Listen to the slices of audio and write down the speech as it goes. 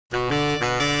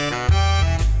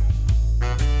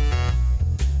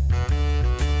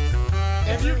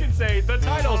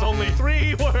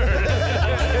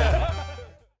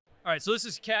All right, so this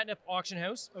is CATNIP Auction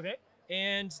House. Okay.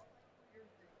 And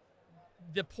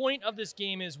the point of this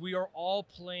game is we are all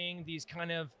playing these kind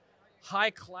of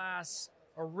high-class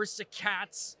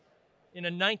Aristocats in a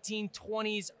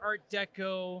 1920s Art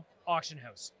Deco auction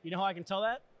house. You know how I can tell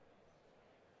that?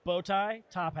 Bow tie,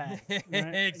 top hat.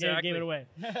 Right? Exactly. Gave it away.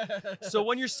 So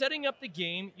when you're setting up the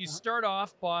game, you start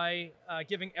off by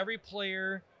giving every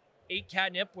player 8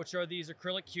 catnip, which are these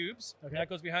acrylic cubes. Okay. That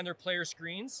goes behind their player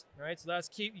screens. All right, so that's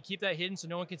you keep that hidden so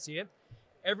no one can see it.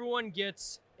 Everyone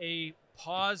gets a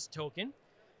pause token.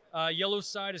 Yellow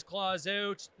side is claws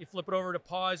out. You flip it over to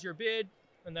pause your bid,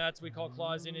 and that's what we call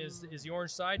claws in is the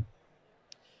orange side.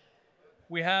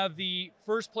 We have the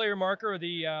first player marker, or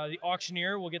the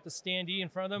auctioneer will get the standee in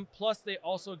front of them, plus they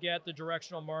also get the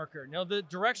directional marker. Now, the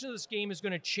direction of this game is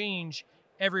going to change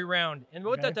every round. And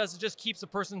what that does is just keeps the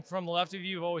person from the left of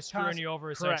you always screwing you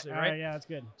over, essentially, right? Yeah, that's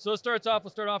good. So it starts off,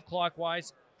 we'll start off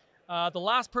clockwise. The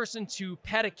last person to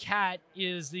pet a cat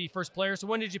is the first player. So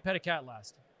when did you pet a cat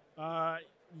last?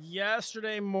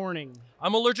 Yesterday morning.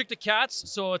 I'm allergic to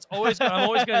cats, so it's always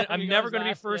I'm never going to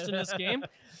be first in this game.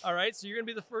 All right, so you're going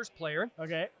to be the first player.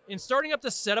 Okay. In starting up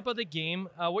the setup of the game,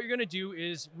 what you're going to do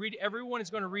is everyone is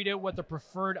going to read out what the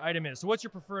preferred item is. So what's your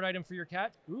preferred item for your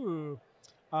cat? Ooh.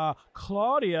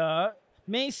 Claudia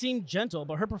may seem gentle,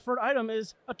 but her preferred item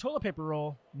is a toilet paper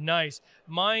roll. Nice.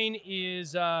 Mine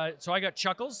is, so I got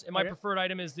Chuckles, and my preferred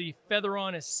item is the Feather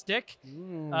on a Stick.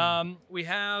 We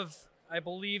have, I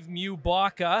believe, Mew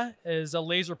Baka is a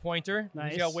laser pointer.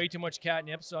 Nice. He's got way too much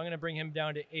catnip, so I'm going to bring him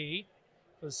down to 8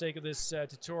 for the sake of this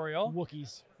tutorial.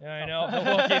 Wookiees. I know. The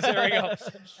Wookiees, there we go.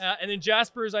 And then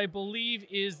Jasper's, I believe,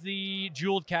 is the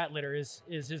jeweled cat litter is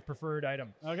his preferred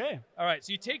item. Okay. All right,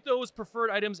 so you take those preferred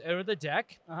items out of the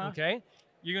deck, okay?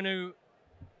 You're going to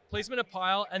place them in a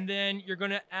pile, and then you're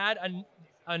going to add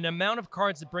an amount of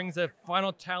cards that brings the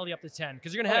final tally up to 10,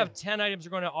 because you're going to have 10 items you're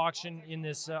going to auction in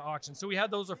this auction. So we have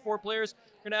those are 4 players.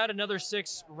 We're going to add another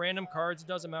 6 random cards. It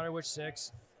doesn't matter which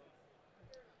 6.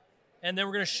 And then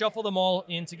we're going to shuffle them all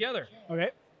in together.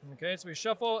 Okay. Okay, so we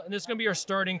shuffle, and this is going to be our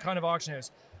starting kind of auction house.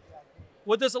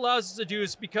 What this allows us to do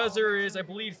is, because there is, I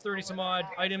believe, 30 some odd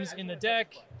items in the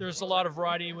deck, there's a lot of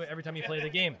variety every time you play the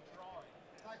game.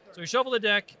 So we shuffle the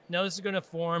deck. Now this is going to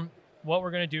form what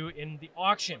we're going to do in the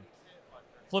auction.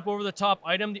 Flip over the top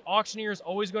item. The auctioneer is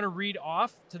always going to read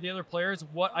off to the other players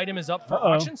what item is up for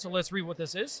auction. So let's read what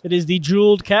this is. It is the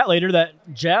jeweled cat litter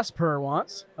that Jasper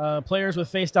wants. Players with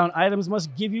face-down items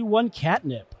must give you 1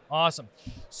 catnip. Awesome.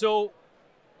 So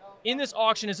in this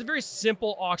auction, it's a very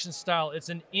simple auction style. It's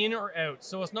an in or out.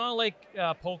 So it's not like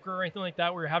poker or anything like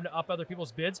that where you're having to up other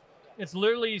people's bids. It's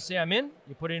literally, you say, I'm in.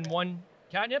 You put in 1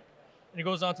 catnip, and it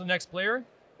goes on to the next player.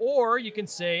 Or you can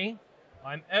say,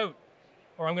 I'm out.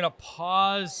 Or I'm going to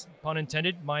pause, pun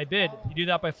intended, my bid. You do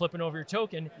that by flipping over your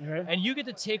token, and you get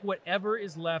to take whatever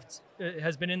is left,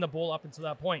 has been in the bowl up until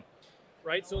that point,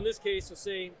 right? So in this case, we'll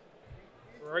say,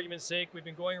 for argument's sake, we've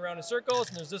been going around in circles,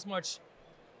 and there's this much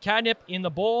catnip in the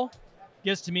bowl.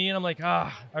 Gets to me, and I'm like,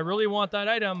 I really want that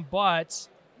item, but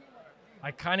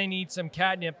I kind of need some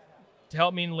catnip to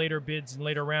help me in later bids and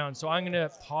later rounds. So I'm going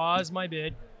to pause my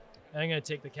bid, and I'm going to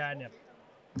take the catnip.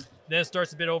 Then it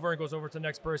starts to bid over and goes over to the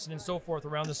next person and so forth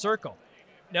around the circle.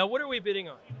 Now, what are we bidding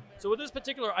on? So with this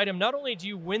particular item, not only do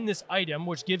you win this item,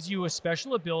 which gives you a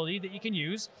special ability that you can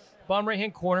use, bottom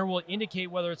right-hand corner will indicate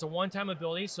whether it's a one-time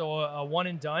ability, so a one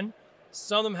and done.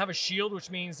 Some of them have a shield, which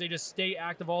means they just stay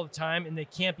active all the time and they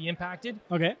can't be impacted.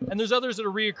 Okay. And there's others that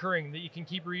are reoccurring that you can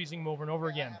keep reusing them over and over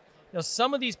again. Now,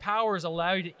 some of these powers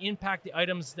allow you to impact the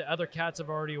items that other cats have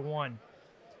already won.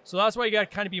 So that's why you got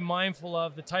to kind of be mindful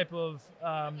of the type of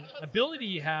ability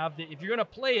you have. That if you're going to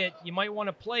play it, you might want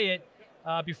to play it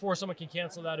before someone can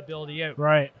cancel that ability out.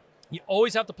 Right. You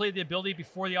always have to play the ability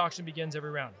before the auction begins every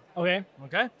round. Okay.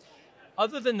 Okay?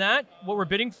 Other than that, what we're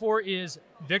bidding for is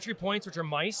victory points, which are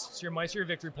mice. So your mice are your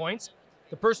victory points.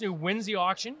 The person who wins the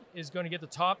auction is going to get the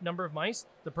top number of mice.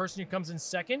 The person who comes in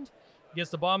second gets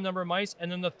the bottom number of mice.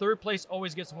 And then the third place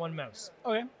always gets 1 mouse.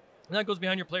 Okay. And that goes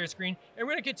behind your player screen. And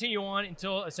we're going to continue on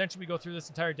until essentially we go through this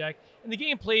entire deck. And the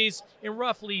game plays in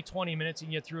roughly 20 minutes. You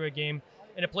can get through a game.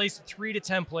 And it plays 3 to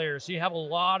 10 players. So you have a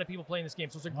lot of people playing this game.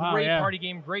 So it's a great party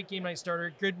game, great game night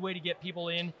starter, good way to get people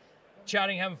in,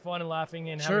 chatting, having fun, and laughing,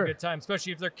 and having a good time,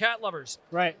 especially if they're cat lovers.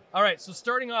 Right. All right, so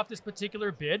starting off this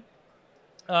particular bid,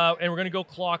 and we're going to go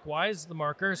clockwise, the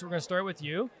marker. So we're going to start with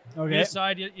you. Okay. You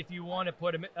decide if you want to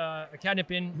put a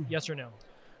catnip in, yes or no.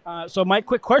 So my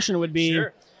quick question would be,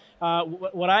 Sure.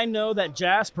 Would I know that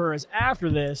Jasper is after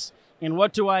this, and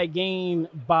what do I gain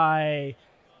by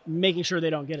making sure they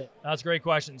don't get it? That's a great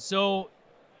question. So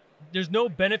there's no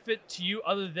benefit to you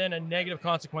other than a negative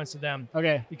consequence to them.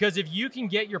 Okay. Because if you can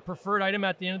get your preferred item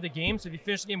at the end of the game, so if you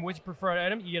finish the game with your preferred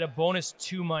item, you get a bonus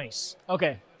 2 mice.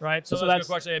 Okay. Right? So that's a good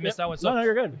question. I missed that one. So no,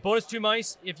 you're good. Bonus 2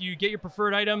 mice. If you get your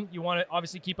preferred item, you want to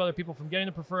obviously keep other people from getting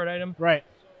the preferred item. Right.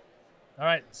 All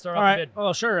right. Start All off right. the bid.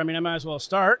 Well, sure. I mean, I might as well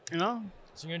start, you know?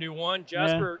 So you're going to do 1.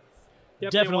 Jasper definitely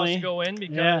Definitely. wants to go in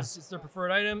because it's their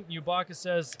preferred item. Ubaka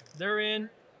says they're in.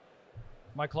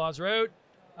 My claws are out.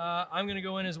 I'm going to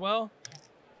go in as well.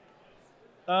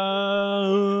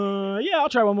 Yeah, I'll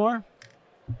try one more.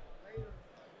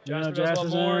 Jasper does one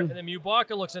more. And then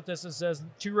Ubaka looks at this and says,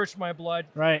 too rich for my blood.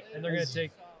 Right. And they're going to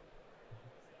take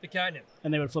the catnip.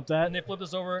 And they would flip that? And they flip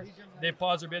this over. They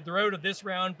pause their bid. They're out of this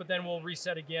round, but then we'll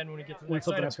reset again when we get to the next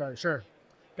flip item. the next card, sure.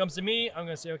 Comes to me. I'm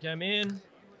going to say, okay, I'm in.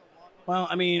 Well,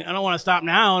 I mean, I don't want to stop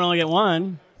now and only get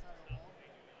one.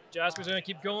 Jasper's going to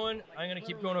keep going. I'm going to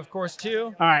keep going, of course,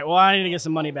 too. All right, well, I need to get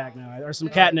some money back now, or some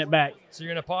catnip back. So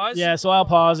you're going to pause? Yeah, so I'll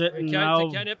pause it. Take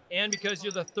catnip, and because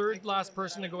you're the third last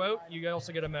person to go out, you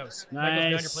also get a mouse. Nice. That goes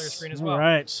behind your player screen as well. All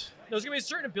right. There's going to be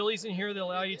certain abilities in here that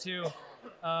allow you to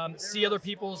see other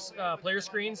people's player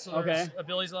screens. So there's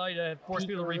abilities allow you to force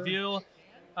people to reveal.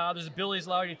 There's abilities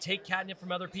allow you to take catnip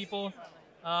from other people.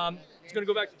 It's going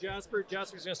to go back to Jasper.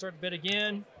 Jasper's going to start the bid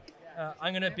again.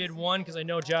 I'm going to bid 1 because I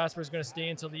know Jasper's going to stay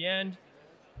until the end.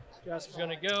 Jasper's going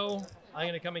to go. I'm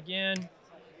going to come again.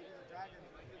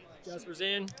 Jasper's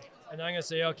in. And I'm going to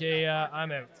say, okay,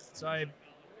 I'm out. So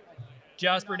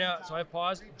Jasper now. So I've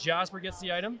paused. Jasper gets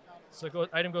the item. So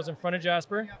item goes in front of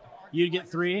Jasper. You get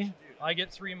 3. I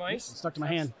get 3 mice. It's stuck to my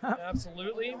hand.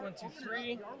 Absolutely. 1, 2,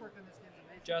 3.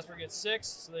 Jasper gets 6.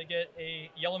 So they get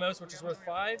a yellow mouse, which is worth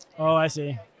 5. Oh, I see.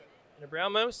 And a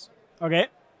brown mouse. Okay.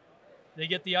 They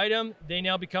get the item. They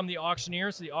now become the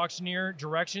auctioneer. So the auctioneer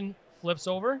direction flips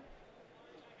over.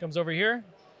 Comes over here.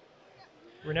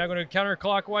 We're now going to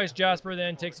counterclockwise. Jasper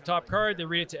then takes the top card. They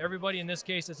read it to everybody. In this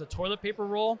case, it's a toilet paper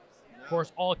roll. Of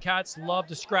course, all cats love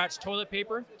to scratch toilet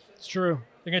paper. It's true.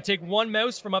 They're going to take 1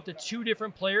 mouse from up to 2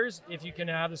 different players if you can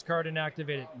have this card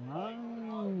inactivated.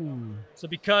 Oh. So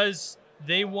because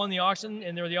they won the auction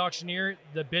and they're the auctioneer,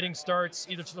 the bidding starts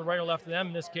either to the right or left of them.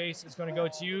 In this case, it's going to go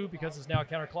to you because it's now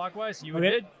counterclockwise. So you would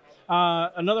bid.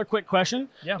 Another quick question.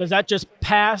 Yeah. Does that just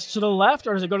pass to the left,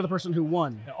 or does it go to the person who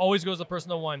won? It always goes to the person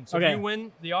that won. So if you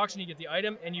win the auction, you get the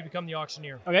item, and you become the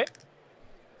auctioneer. Okay.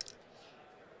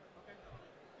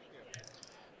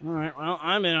 All right. Well,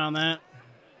 I'm in on that.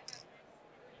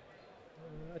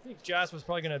 I think Jasper's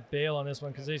probably going to bail on this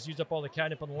one because they just used up all the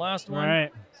catnip on the last one. All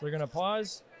right. So they're going to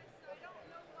pause.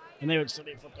 And they would still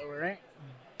be flipped over, right?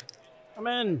 I'm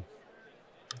in.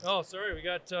 Oh, sorry. We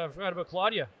got forgot about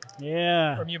Claudia.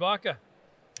 Yeah. From Ubaka.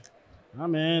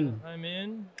 I'm in. I'm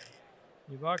in.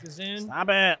 Ubaka's in. Stop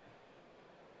it.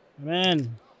 I'm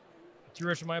in. Too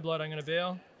rich for my blood. I'm going to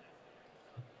bail.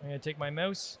 I'm going to take my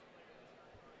mouse.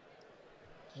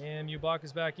 And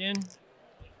Ubaka's back in.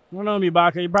 I don't know,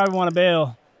 Ubaka. You probably want to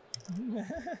bail.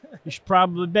 You should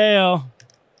probably bail.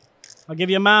 I'll give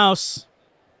you a mouse.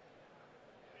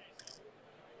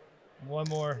 One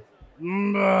more.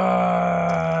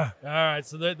 All right,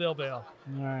 so they'll bail.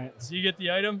 All right. So you get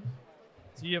the item.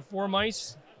 So you have 4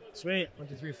 mice. Sweet. 1,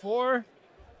 2, 3, 4.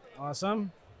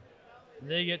 Awesome.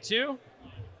 They get 2.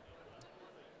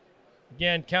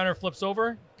 Again, counter flips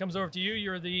over. Comes over to you.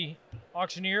 You're the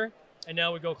auctioneer. And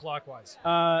now we go clockwise.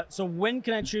 So when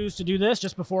can I choose to do this?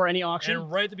 Just before any auction?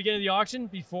 And right at the beginning of the auction,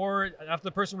 after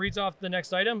the person reads off the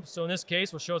next item. So in this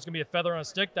case, we'll show it's going to be a feather on a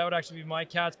stick. That would actually be my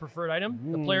cat's preferred item.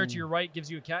 The player to your right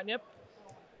gives you a catnip.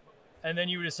 And then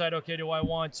you would decide, okay, do I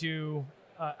want to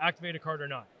activate a card or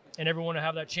not? And everyone will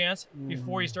have that chance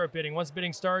before you start bidding. Once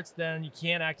bidding starts, then you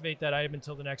can't activate that item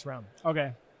until the next round.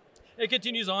 Okay. It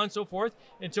continues on and so forth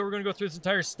until we're going to go through this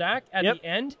entire stack. At the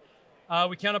end,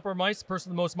 we count up our mice. The person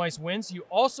with the most mice wins. You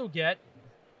also get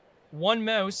 1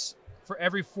 mouse for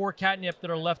every 4 catnip that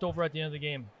are left over at the end of the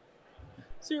game.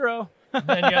 0. And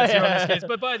you got 0 in this case.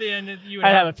 But by the end, you would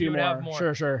have a few more.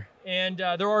 Sure, sure. And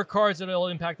there are cards that will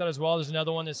impact that as well. There's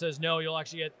another one that says, no, you'll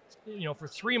actually get, for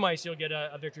 3 mice, you'll get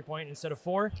a victory point instead of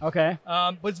 4. Okay.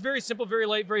 But it's very simple, very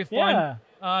light, very fun.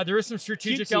 Yeah. There is some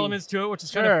strategic Cutesy. elements to it, which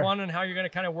is kind of fun, and how you're going to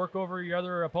kind of work over your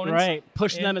other opponents. Right.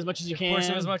 Push them as much as you can. Push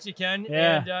them as much as you can.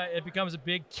 Yeah. And it becomes a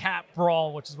big cat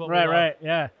brawl, which is what we Right, love. right.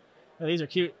 Yeah. These are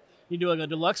cute. You do like a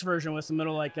deluxe version with some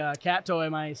little cat toy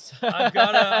mice. I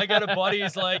got a buddy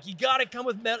who's like, you got to come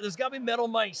with metal. There's got to be metal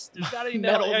mice. There's got to be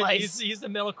metal mice. He's the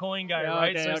metal coin guy, Yeah,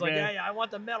 right? okay, So he's like, okay. yeah, I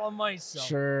want the metal mice. So.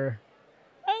 Sure.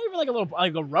 Even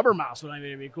like a rubber mouse would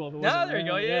maybe be cool. If it wasn't, there you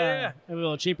go. Yeah. Maybe a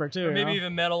little cheaper too. Or maybe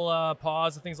even metal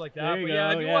paws and things like that. There you but go,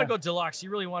 yeah, if you want to go deluxe, you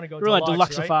really want to go really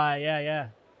deluxe, deluxify. right? Yeah.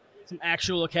 Some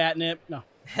actual catnip. No.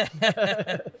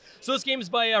 So this game is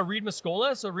by Reed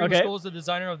Mascola. So Reed Mascola is the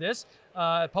designer of this.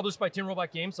 Published by Tin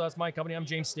Robot Games. So that's my company. I'm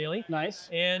James Staley. Nice.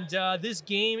 And this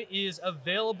game is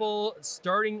available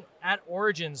starting at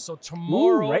Origins. So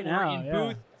tomorrow right now, we're in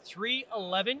booth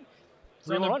 311.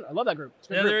 So I love that group.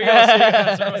 Yeah, there you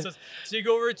go. So you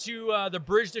go over to the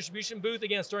Bridge Distribution booth.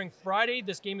 Again, starting Friday.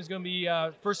 This game is going to be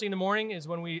first thing in the morning is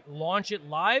when we launch it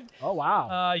live. Oh,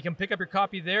 wow. You can pick up your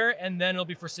copy there, and then it'll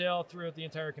be for sale throughout the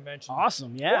entire convention.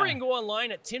 Awesome, yeah. Or you can go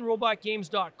online at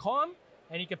tinrobotgames.com,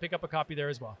 and you can pick up a copy there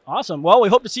as well. Awesome. Well, we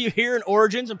hope to see you here in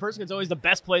Origins in person. It's always the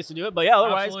best place to do it. But yeah,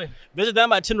 otherwise, visit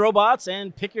them at Tin Robots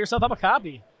and pick yourself up a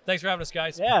copy. Thanks for having us,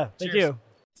 guys. Yeah, thank you.